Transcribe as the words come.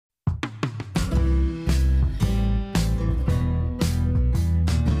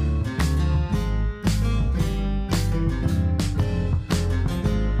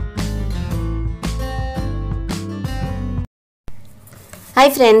Hi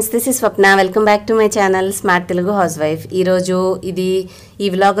friends, this is Swapna. Welcome back to my channel Smart Telugu Housewife. ఈ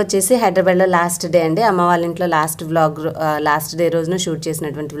vlog వచ్చేసి హైదరాబాద్లో last day అండి. అమ్మ వాళ్ళ ఇంట్లో లాస్ట్ డే రోజున షూట్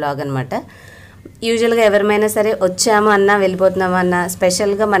చేసినటువంటి వ్లాగ్ అనమాట. యూజువల్గా ఎవరిమైనా సరే వచ్చాము అన్నా వెళ్ళిపోతున్నాము అన్న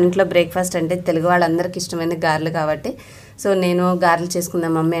స్పెషల్గా మన ఇంట్లో బ్రేక్ఫాస్ట్ అంటే తెలుగు వాళ్ళందరికీ ఇష్టమైన గారెలు కాబట్టి సో నేను గారెలు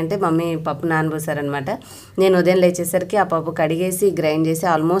చేసుకుందాం మమ్మీ అంటే మమ్మీ పప్పు నానబోసారనమాట. నేను ఉదయం లేచేసరికి ఆ పప్పు కడిగేసి గ్రైండ్ చేసి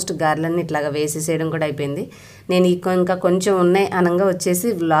ఆల్మోస్ట్ గారెలన్నీ ఇట్లాగా వేసేసేయడం కూడా అయిపోయింది. నేను ఇంకా కొంచెం ఉన్నాయి అనంగా వచ్చేసి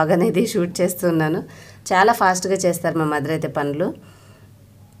వ్లాగ్ అనేది షూట్ చేస్తున్నాను. చాలా ఫాస్ట్గా చేస్తారు మా మదర్ అయితే పనులు.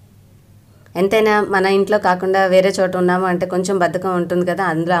 ఎంతైనా మన ఇంట్లో కాకుండా వేరే చోట ఉన్నాము అంటే కొంచెం బద్ధకం ఉంటుంది కదా,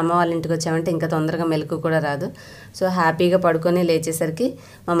 అందులో అమ్మ వాళ్ళ ఇంటికి వచ్చామంటే ఇంకా తొందరగా మెలకు కూడా రాదు. సో హ్యాపీగా పడుకొని లేచేసరికి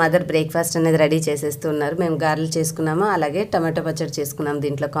మా మదర్ బ్రేక్ఫాస్ట్ అనేది రెడీ చేసేస్తున్నారు. మేము గారెలు చేసుకున్నాము, అలాగే టమాటో పచ్చడి చేసుకున్నాము.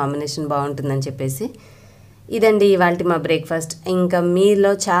 దీంట్లో కాంబినేషన్ బాగుంటుందని చెప్పేసి ఇదండి ఇవాళ మా బ్రేక్ఫాస్ట్. ఇంకా మీలో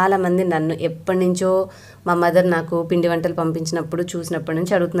చాలామంది నన్ను ఎప్పటి నుంచో మా మదర్ నాకు పిండి వంటలు పంపించినప్పుడు చూసినప్పటి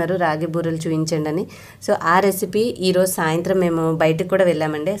నుంచి అడుగుతున్నారు రాగి బూరెలు చూపించండి అని. సో ఆ రెసిపీ ఈరోజు సాయంత్రం మేము బయటకు కూడా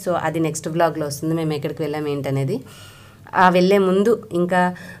వెళ్ళామండి. సో అది నెక్స్ట్ వ్లాగ్లో వస్తుంది మేము ఎక్కడికి వెళ్ళాము ఏంటనేది. ఆ వెళ్ళే ముందు ఇంకా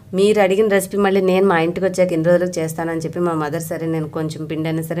మీరు అడిగిన రెసిపీ మళ్ళీ నేను మా ఇంటికి వచ్చాక ఎన్ని రోజులకు చేస్తానని చెప్పి మా మదర్ సరే నేను కొంచెం పిండి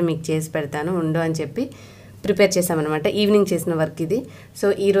అయినా సరే మీకు చేసి పెడతాను ఉండు అని చెప్పి ప్రిపేర్ చేసామన్నమాట. ఈవినింగ్ చేసిన వర్క్ ఇది. సో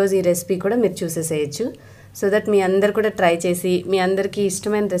ఈరోజు ఈ రెసిపీ కూడా మీరు చూసేసేయచ్చు. సో దట్ మీ అందరు కూడా ట్రై చేసి మీ అందరికీ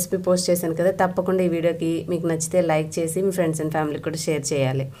ఇష్టమైన రెసిపీ పోస్ట్ చేశాను కదా, తప్పకుండా ఈ వీడియోకి మీకు నచ్చితే లైక్ చేసి మీ ఫ్రెండ్స్ అండ్ ఫ్యామిలీకి కూడా షేర్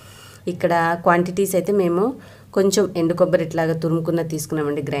చేయాలి. ఇక్కడ క్వాంటిటీస్ అయితే మేము కొంచెం ఎండు కొబ్బరి ఇట్లాగా తురుముకున్న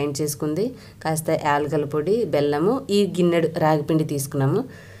తీసుకున్నామండి, గ్రైండ్ చేసుకుంది, కాస్త యాలకల పొడి, బెల్లము, ఈ గిన్నెడు రాగిపిండి తీసుకున్నాము.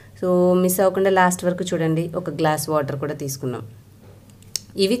 సో మిస్ అవ్వకుండా లాస్ట్ వరకు చూడండి. ఒక గ్లాస్ వాటర్ కూడా తీసుకున్నాం.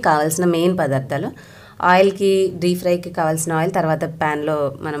 ఇవి కావాల్సిన మెయిన్ పదార్థాలు. ఆయిల్కి డీప్ ఫ్రైకి కావాల్సిన ఆయిల్ తర్వాత ప్యాన్లో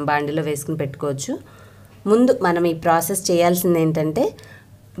మనం బాండీలో వేసుకుని పెట్టుకోవచ్చు. ముందు మనం ఈ ప్రాసెస్ చేయాల్సింది ఏంటంటే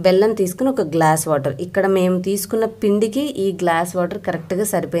బెల్లం తీసుకుని ఒక గ్లాస్ వాటర్, ఇక్కడ మేము తీసుకున్న పిండికి ఈ గ్లాస్ వాటర్ కరెక్ట్గా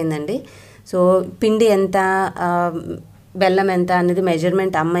సరిపోయిందండి. సో పిండి ఎంత బెల్లం ఎంత అనేది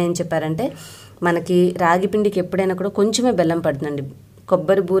మెజర్మెంట్ అమ్మ ఏం చెప్పారంటే మనకి రాగి పిండికి ఎప్పుడైనా కూడా కొంచెమే బెల్లం పడుతుందండి.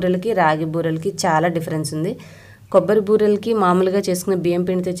 కొబ్బరి బూరెలకి రాగి బూరెలకి చాలా డిఫరెన్స్ ఉంది. కొబ్బరి బూరెలకి మామూలుగా చేసుకునే బియ్యం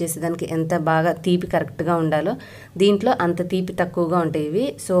పిండితో చేసేదానికి ఎంత బాగా తీపి కరెక్ట్గా ఉండాలో దీంట్లో అంత తీపి తక్కువగా ఉంటాయి ఇవి.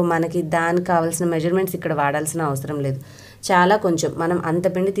 సో మనకి దానికి కావాల్సిన మెజర్మెంట్స్ ఇక్కడ వాడాల్సిన అవసరం లేదు. చాలా కొంచెం మనం అంత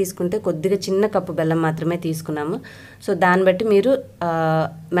పిండి తీసుకుంటే కొద్దిగా చిన్న కప్పు బెల్లం మాత్రమే తీసుకున్నాము. సో దాన్ని బట్టి మీరు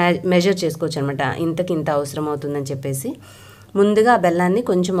మెజర్ చేసుకోవచ్చు అనమాట, ఇంతకి ఇంత అవసరం అవుతుందని చెప్పేసి. ముందుగా ఆ బెల్లాన్ని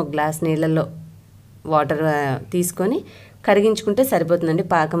కొంచెం ఒక గ్లాస్ నీళ్ళల్లో వాటర్ తీసుకొని కరిగించుకుంటే సరిపోతుందండి.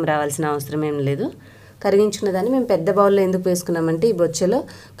 పాకం రావాల్సిన అవసరం ఏం లేదు. కరిగించుకున్న దాన్ని మేము పెద్ద బౌల్లో ఎందుకు వేసుకున్నామంటే ఈ బొచ్చెలో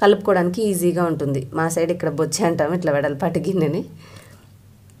కలుపుకోవడానికి ఈజీగా ఉంటుంది. మా సైడ్ ఇక్కడ బొచ్చె అంటాము ఇట్లా వెడల్పాటి గిన్నెని.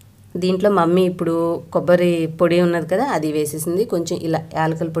 దీంట్లో మమ్మీ ఇప్పుడు కొబ్బరి పొడి ఉన్నది కదా అది వేసేసింది, కొంచెం ఇలా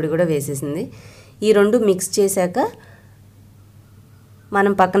యాలకల పొడి కూడా వేసేసింది. ఈ రెండు మిక్స్ చేశాక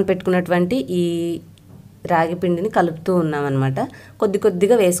మనం పక్కన పెట్టుకున్నటువంటి ఈ రాగి పిండిని కలుపుతూ ఉన్నామన్నమాట.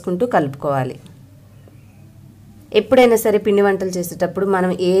 కొద్దిగా వేసుకుంటూ కలుపుకోవాలి. ఎప్పుడైనా సరే పిండి వంటలు చేసేటప్పుడు మనం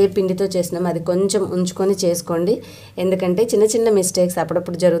ఏ పిండితో చేసినామో అది కొంచెం ఉంచుకొని చేసుకోండి. ఎందుకంటే చిన్న చిన్న మిస్టేక్స్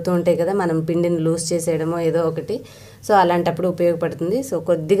అప్పుడప్పుడు జరుగుతూ ఉంటాయి కదా, మనం పిండిని లూజ్ చేసేయడమో ఏదో ఒకటి. సో అలాంటప్పుడు ఉపయోగపడుతుంది. సో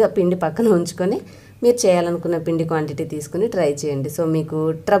కొద్దిగా పిండి పక్కన ఉంచుకొని మీరు చేయాలనుకున్న పిండి క్వాంటిటీ తీసుకుని ట్రై చేయండి. సో మీకు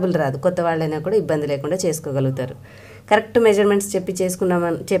ట్రబుల్ రాదు, కొత్త వాళ్ళైనా కూడా ఇబ్బంది లేకుండా చేసుకోగలుగుతారు. కరెక్ట్ మెజర్మెంట్స్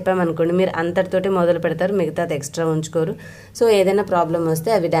చెప్పామనుకోండి మీరు అంతటితోటి మొదలు పెడతారు, మిగతాది ఎక్స్ట్రా ఉంచుకోరు. సో ఏదైనా ప్రాబ్లం వస్తే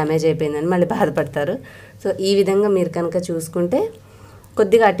అవి డ్యామేజ్ అయిపోయిందని మళ్ళీ బాధపడతారు. సో ఈ విధంగా మీరు కనుక చూసుకుంటే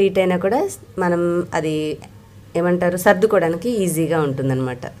కొద్దిగా అటు ఇటు అయినా కూడా మనం అది ఏమంటారు సర్దుకోవడానికి ఈజీగా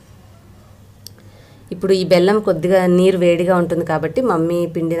ఉంటుందన్నమాట. ఇప్పుడు ఈ బెల్లం కొద్దిగా నీరు వేడిగా ఉంటుంది కాబట్టి మమ్మీ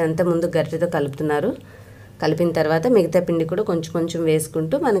పిండిని అంతా ముందు గరిటెతో కలుపుతున్నారు. కలిపిన తర్వాత మిగతా పిండి కూడా కొంచెం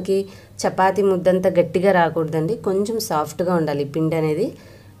వేసుకుంటూ మనకి చపాతీ ముద్దంతా గట్టిగా రాకూడదండి, కొంచెం సాఫ్ట్గా ఉండాలి. పిండి అనేది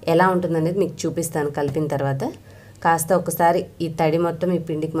ఎలా ఉంటుందనేది మీకు చూపిస్తాను కలిపిన తర్వాత. కాస్త ఒకసారి ఈ తడి మొత్తం ఈ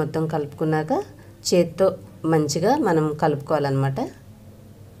పిండికి మొత్తం కలుపుకున్నాక చేత్తో మంచిగా మనం కలుపుకోవాలన్నమాట.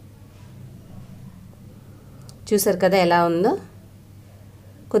 చూసారు కదా ఎలా ఉందో.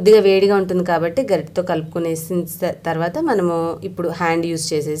 కొద్దిగా వేడిగా ఉంటుంది కాబట్టి గరిటెతో కలుపుకునేసిన తర్వాత మనము ఇప్పుడు హ్యాండ్ యూజ్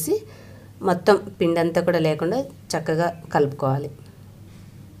చేసేసి మొత్తం పిండి అంతా కూడా లేకుండా చక్కగా కలుపుకోవాలి.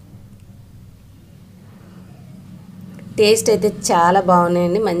 టేస్ట్ అయితే చాలా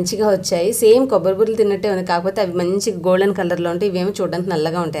బాగున్నాయండి, మంచిగా వచ్చాయి. సేమ్ కొబ్బరి బూరెలు తిన్నట్టే ఉంది, కాకపోతే అవి మంచి గోల్డెన్ కలర్లో ఉంటాయి, ఇవేమో చూడడానికి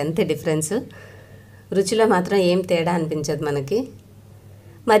నల్లగా ఉంటాయి, అంతే డిఫరెన్స్. రుచిలో మాత్రం ఏం తేడా అనిపించదు మనకి.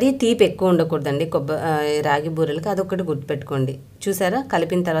 మరీ తీపి ఎక్కువ ఉండకూడదండి రాగి బూరెలకి, అదొకటి గుర్తుపెట్టుకోండి. చూసారా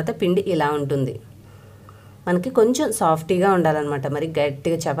కలిపిన తర్వాత పిండి ఇలా ఉంటుంది. మనకి కొంచెం సాఫ్టీగా ఉండాలన్నమాట, మరి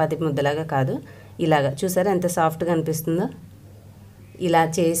గట్టిగా చపాతీ ముద్దలాగా కాదు. ఇలాగా చూసారా ఎంత సాఫ్ట్గా అనిపిస్తుందో. ఇలా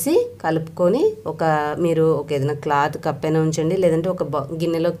చేసి కలుపుకొని మీరు ఏదైనా క్లాత్ కప్పైనా ఉంచండి, లేదంటే ఒక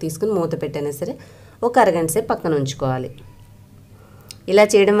గిన్నెలోకి తీసుకుని మూత పెట్టైనా సరే ఒక అరగంట సేపు పక్కన ఉంచుకోవాలి. ఇలా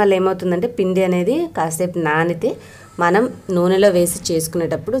చేయడం వల్ల ఏమవుతుందంటే పిండి అనేది కాసేపు నానితే మనం నూనెలో వేసి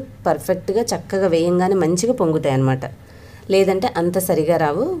చేసుకునేటప్పుడు పర్ఫెక్ట్గా చక్కగా వేయంగానే మంచిగా పొంగుతాయి అన్నమాట. లేదంటే అంత సరిగా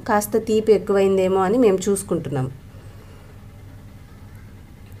రావు. కాస్త తీపి ఎక్కువైందేమో అని మేము చూసుకుంటున్నాం.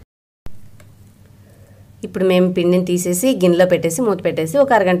 ఇప్పుడు మేము పిండిని తీసేసి గిన్నెలో పెట్టేసి మూత పెట్టేసి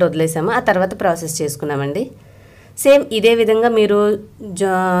ఒక అరగంట వదిలేసాము. ఆ తర్వాత ప్రాసెస్ చేసుకున్నామండి. సేమ్ ఇదే విధంగా మీరు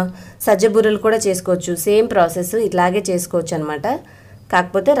సజ్జ బూరెలు కూడా చేసుకోవచ్చు. సేమ్ ప్రాసెస్ ఇట్లాగే చేసుకోవచ్చు అనమాట.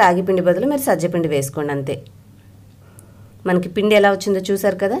 కాకపోతే రాగి పిండి బదులు మీరు సజ్జ పిండి వేసుకోండి అంతే. మనకి పిండి ఎలా వచ్చిందో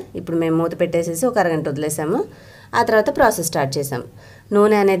చూసారు కదా. ఇప్పుడు మేము మూత పెట్టేసేసి ఒక అరగంట వదిలేసాము. ఆ తర్వాత ప్రాసెస్ స్టార్ట్ చేసాం.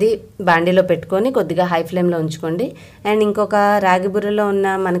 నూనె అనేది బాండీలో పెట్టుకొని కొద్దిగా హై ఫ్లేమ్లో ఉంచుకోండి. అండ్ ఇంకొక రాగి బుర్రలో ఉన్న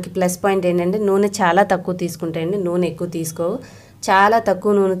మనకి ప్లస్ పాయింట్ ఏంటంటే నూనె చాలా తక్కువ తీసుకుంటాయండి. నూనె ఎక్కువ తీసుకోవు. చాలా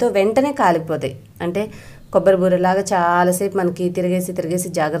తక్కువ నూనెతో వెంటనే కాలిపోతాయి. అంటే కొబ్బరి బూరెలాగా చాలాసేపు మనకి తిరిగేసి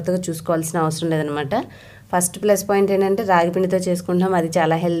జాగ్రత్తగా చూసుకోవాల్సిన అవసరం లేదనమాట. ఫస్ట్ ప్లస్ పాయింట్ ఏంటంటే రాగి పిండితో చేసుకుంటాం, అది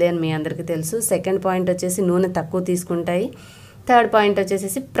చాలా హెల్దీ అని మీ అందరికీ తెలుసు. సెకండ్ పాయింట్ వచ్చేసి నూనె తక్కువ తీసుకుంటాయి. థర్డ్ పాయింట్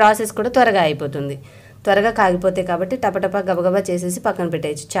వచ్చేసి ప్రాసెస్ కూడా త్వరగా అయిపోతుంది. త్వరగా కాగిపోతాయి కాబట్టి టపటపా గబగబా చేసేసి పక్కన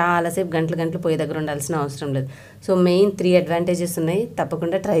పెట్టేయచ్చు. చాలాసేపు గంటలు పొయ్యి దగ్గర ఉండాల్సిన అవసరం లేదు. సో మెయిన్ 3 అడ్వాంటేజెస్ ఉన్నాయి.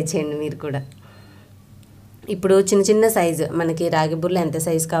 తప్పకుండా ట్రై చేయండి మీరు కూడా. ఇప్పుడు చిన్న సైజు మనకి రాగి బుర్రలు ఎంత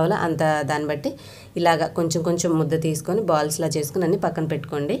సైజు కావాలో అంత దాన్ని బట్టి ఇలాగా కొంచెం ముద్ద తీసుకొని బాల్స్లా చేసుకుని అన్ని పక్కన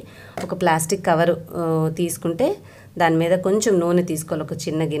పెట్టుకోండి. ఒక ప్లాస్టిక్ కవరు తీసుకుంటే దాని మీద కొంచెం నూనె తీసుకోవాలి ఒక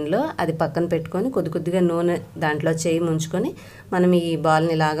చిన్న గిన్నెలో. అది పక్కన పెట్టుకొని కొద్దిగా నూనె దాంట్లో చేయి ముంచుకొని మనం ఈ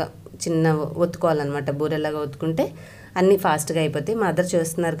బాల్ని ఇలాగా చిన్న ఒత్తుకోవాలన్నమాట. బూరెలాగా ఒత్తుకుంటే అన్నీ ఫాస్ట్గా అయిపోతాయి. మా అదర్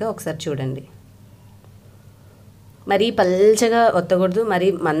చేస్తున్నారుగా ఒకసారి చూడండి. మరీ పల్చగా ఒత్తకూడదు, మరీ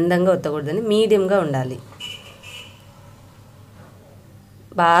మందంగా ఒత్తకూడదని మీడియంగా ఉండాలి.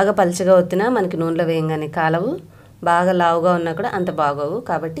 బాగా పల్చగా ఒత్తినా మనకి నూనెలో వేయంగానే కాలవు, బాగా లావుగా ఉన్నా కూడా అంత బాగోవు.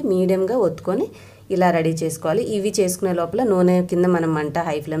 కాబట్టి మీడియంగా ఒత్తుకొని ఇలా రెడీ చేసుకోవాలి. ఇవి చేసుకునే లోపల నూనె కింద మనం మంట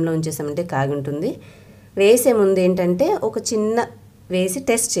హై ఫ్లేమ్లో ఉంచేసామంటే కాగి ఉంటుంది. వేసే ముందు ఏంటంటే ఒక చిన్న వేసి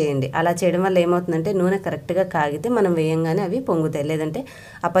టెస్ట్ చేయండి. అలా చేయడం వల్ల ఏమవుతుందంటే నూనె కరెక్ట్గా కాగితే మనం వేయంగానే అవి పొంగుతాయి, లేదంటే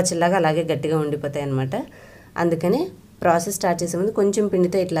అప్పచ్చిల్లాగా అలాగే గట్టిగా ఉండిపోతాయి అన్నమాట. అందుకని ప్రాసెస్ స్టార్ట్ చేసే ముందు కొంచెం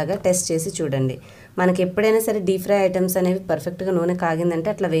పిండితో ఇట్లాగా టెస్ట్ చేసి చూడండి. మనకి ఎప్పుడైనా సరే డీప్ ఫ్రై ఐటమ్స్ అనేవి పర్ఫెక్ట్గా నూనె కాగిందంటే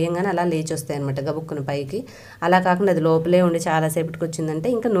అట్లా వేయంగానే అలా లేచి వస్తాయి అనమాట గబుక్కున పైకి. అలా కాకుండా అది లోపలే ఉండి చాలాసేపటికి వచ్చిందంటే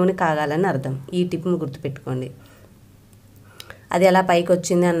ఇంకా నూనె కాగాలని అర్థం. ఈ టిప్ను గుర్తుపెట్టుకోండి. అది అలా పైకి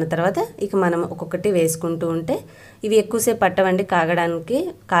వచ్చింది అన్న తర్వాత ఇక మనం ఒక్కొక్కటి వేసుకుంటూ ఉంటే ఇవి ఎక్కువసేపు పట్టవండి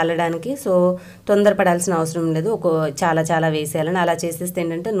కాలడానికి. సో తొందరపడాల్సిన అవసరం లేదు. చాలా వేసేయాలని అలా చేసేస్తే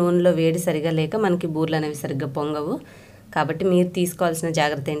ఏంటంటే నూనెలో వేడి సరిగా లేక మనకి బూర్లు అనేవి సరిగ్గా పొంగవు. కాబట్టి మీరు తీసుకోవాల్సిన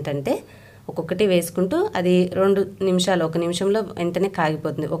జాగ్రత్త ఏంటంటే ఒక్కొక్కటి వేసుకుంటూ అది 2 నిమిషాలు 1 నిమిషంలో వెంటనే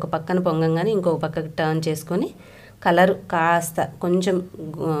కాగిపోతుంది. ఒక పక్కన పొంగంగానే ఇంకొక పక్కకి టర్న్ చేసుకొని కలర్ కాస్త కొంచెం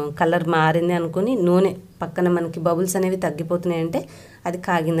కలర్ మారింది అనుకుని నూనె పక్కన మనకి బబుల్స్ అనేవి తగ్గిపోతున్నాయి అంటే అది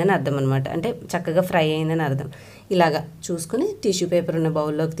కాగిందని అర్థం అనమాట. అంటే చక్కగా ఫ్రై అయిందని అర్థం. ఇలాగా చూసుకుని టిష్యూ పేపర్ ఉన్న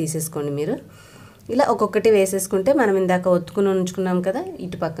బౌల్లోకి తీసేసుకోండి. మీరు ఇలా ఒక్కొక్కటి వేసేసుకుంటే మనం ఇందాక ఒత్తుకుని ఉంచుకున్నాం కదా,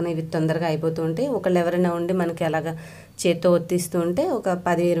 ఇటు పక్కన ఇవి తొందరగా అయిపోతూ ఉంటాయి. ఒకళ్ళు ఎవరైనా ఉండి మనకి అలాగా చేత్తో ఒత్తిస్తూ ఉంటే ఒక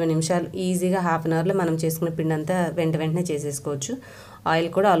 10-20 నిమిషాలు ఈజీగా హాఫ్ అన్ అవర్లో మనం చేసుకున్న పిండి అంతా వెంటనే చేసేసుకోవచ్చు. ఆయిల్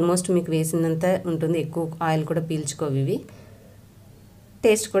కూడా ఆల్మోస్ట్ మీకు వేసినంత ఉంటుంది, ఎక్కువ ఆయిల్ కూడా పీల్చుకోవి ఇవి.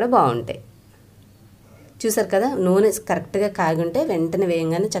 టేస్ట్ కూడా బాగుంటాయి. చూసారు కదా, నూనె కరెక్ట్గా కాగి ఉంటే వెంటనే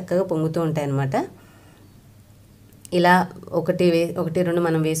వేయంగానే చక్కగా పొంగుతూ ఉంటాయి అన్నమాట. ఇలా 1-2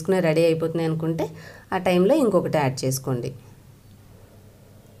 మనం వేసుకునే రెడీ అయిపోతున్నాయి అనుకుంటే ఆ టైంలో ఇంకొకటి యాడ్ చేసుకోండి.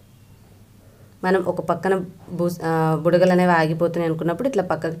 మనం ఒక పక్కన బుడగలు అనేవి ఆగిపోతున్నాయి అనుకున్నప్పుడు ఇట్లా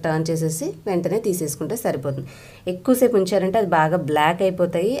పక్కకు టర్న్ చేసేసి వెంటనే తీసేసుకుంటే సరిపోతుంది. ఎక్కువసేపు ఉంచారంటే అది బాగా బ్లాక్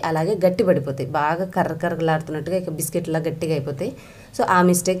అయిపోతాయి, అలాగే గట్టి పడిపోతాయి, బాగా కర్రలాడుతున్నట్టుగా ఇక బిస్కెట్లా గట్టిగా అయిపోతాయి. సో ఆ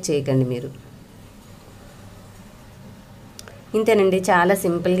మిస్టేక్ చేయకండి మీరు. ఇంతేనండి, చాలా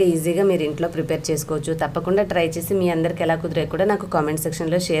సింపుల్గా ఈజీగా మీరు ఇంట్లో ప్రిపేర్ చేసుకోవచ్చు. తప్పకుండా ట్రై చేసి మీ అందరికి ఎలా కుదిరే కూడా నాకు కామెంట్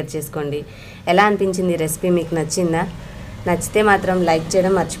సెక్షన్లో షేర్ చేసుకోండి. ఎలా అనిపించింది రెసిపీ, మీకు నచ్చిందా? నచ్చితే మాత్రం లైక్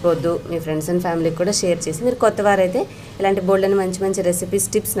చేయడం మర్చిపోవద్దు. మీ ఫ్రెండ్స్ అండ్ ఫ్యామిలీకి కూడా షేర్ చేసి, మీరు కొత్తవారైతే ఇలాంటి బోల్డని మంచి రెసిపీస్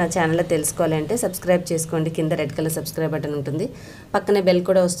టిప్స్ నా ఛానల్లో తెలుసుకోవాలంటే సబ్స్క్రైబ్ చేసుకోండి. కింద రెడ్ కలర్ సబ్స్క్రైబ్ బటన్ ఉంటుంది, పక్కనే బెల్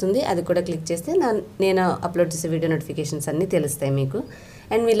కూడా వస్తుంది, అది కూడా క్లిక్ చేస్తే నేను అప్లోడ్ చేసే వీడియో నోటిఫికేషన్స్ అన్నీ తెలుస్తాయి మీకు.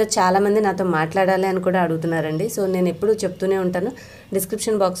 అండ్ వీళ్ళు చాలామంది నాతో మాట్లాడాలి అని కూడా అడుగుతున్నారండి. సో నేను ఎప్పుడూ చెప్తూనే ఉంటాను,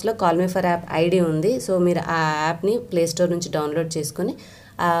 డిస్క్రిప్షన్ బాక్స్లో call me for app ID ఉంది. సో మీరు ఆ యాప్ని ప్లేస్టోర్ నుంచి డౌన్లోడ్ చేసుకొని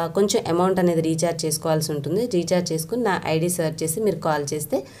కొంచెం అమౌంట్ అనేది రీఛార్జ్ చేసుకోవాల్సి ఉంటుంది. రీఛార్జ్ చేసుకుని నా ఐడి సెర్చ్ చేసి మీరు కాల్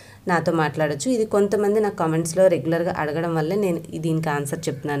చేస్తే నాతో మాట్లాడచ్చు. ఇది కొంతమంది నా కామెంట్స్లో రెగ్యులర్గా అడగడం వల్లే నేను దీనికి ఆన్సర్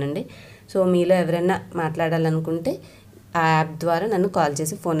చెప్తున్నానండి. సో మీలో ఎవరైనా మాట్లాడాలనుకుంటే ఆ యాప్ ద్వారా నన్ను కాల్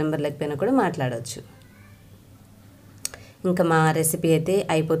చేసి ఫోన్ నెంబర్ లేకపోయినా కూడా మాట్లాడవచ్చు. ఇంకా మా రెసిపీ అయితే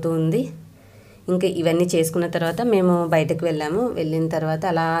అయిపోతూ ఉంది. ఇంకా ఇవన్నీ చేసుకున్న తర్వాత మేము బయటకు వెళ్ళిన తర్వాత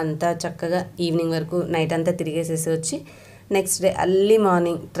అలా అంతా చక్కగా ఈవినింగ్ వరకు నైట్ అంతా తిరిగేసేసి వచ్చి next day early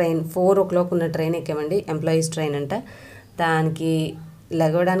morning train 4 o'clock ఉన్న ట్రైన్ ఎక్కామండి. ఎంప్లాయీస్ ట్రైన్ అంట. దానికి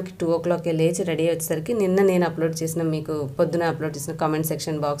లెగవడానికి 2 o'clock లేచి రెడీ వచ్చేసరికి నిన్న నేను పొద్దున అప్లోడ్ చేసిన కామెంట్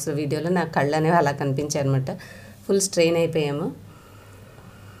సెక్షన్ బాక్స్ వీడియోలో నా కళ్ళు అనేవి అలా కనిపించాయి అనమాట. ఫుల్ స్ట్రెయిన్ అయిపోయాము.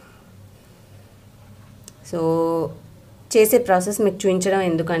 సో చేసే ప్రాసెస్ మీకు చూపించడం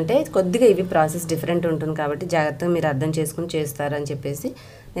ఎందుకంటే కొద్దిగా ఇవి ప్రాసెస్ డిఫరెంట్ ఉంటుంది కాబట్టి జాగ్రత్తగా మీరు అర్థం చేసుకుని చేస్తారని చెప్పేసి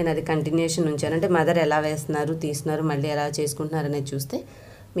నేను అది కంటిన్యూషన్ ఉంచాను. అంటే మదర్ ఎలా వేస్తున్నారు, తీస్తున్నారు, మళ్ళీ ఎలా చేసుకుంటున్నారు అనేది చూస్తే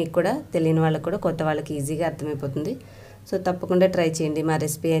మీకు కూడా తెలియని వాళ్ళకి కూడా కొత్త వాళ్ళకి ఈజీగా అర్థమైపోతుంది. సో తప్పకుండా ట్రై చేయండి. మా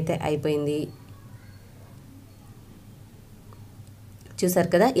రెసిపీ అయితే అయిపోయింది.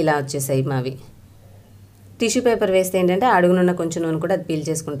 చూసారు కదా, ఇలా వచ్చేసాయి మావి. టిష్యూ పేపర్ వేస్తే ఏంటంటే అడుగునున్న కొంచెం నూనె కూడా అది పీల్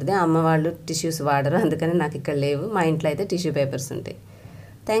చేసుకుంటుంది. అమ్మ వాళ్ళు టిష్యూస్ వాడరు, అందుకని నాకు ఇక్కడ లేవు. మా ఇంట్లో అయితే టిష్యూ పేపర్స్ ఉంటాయి.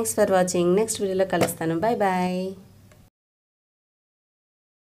 Thanks for watching. నెక్స్ట్ వీడియోలో కలుస్తాను. Bye bye.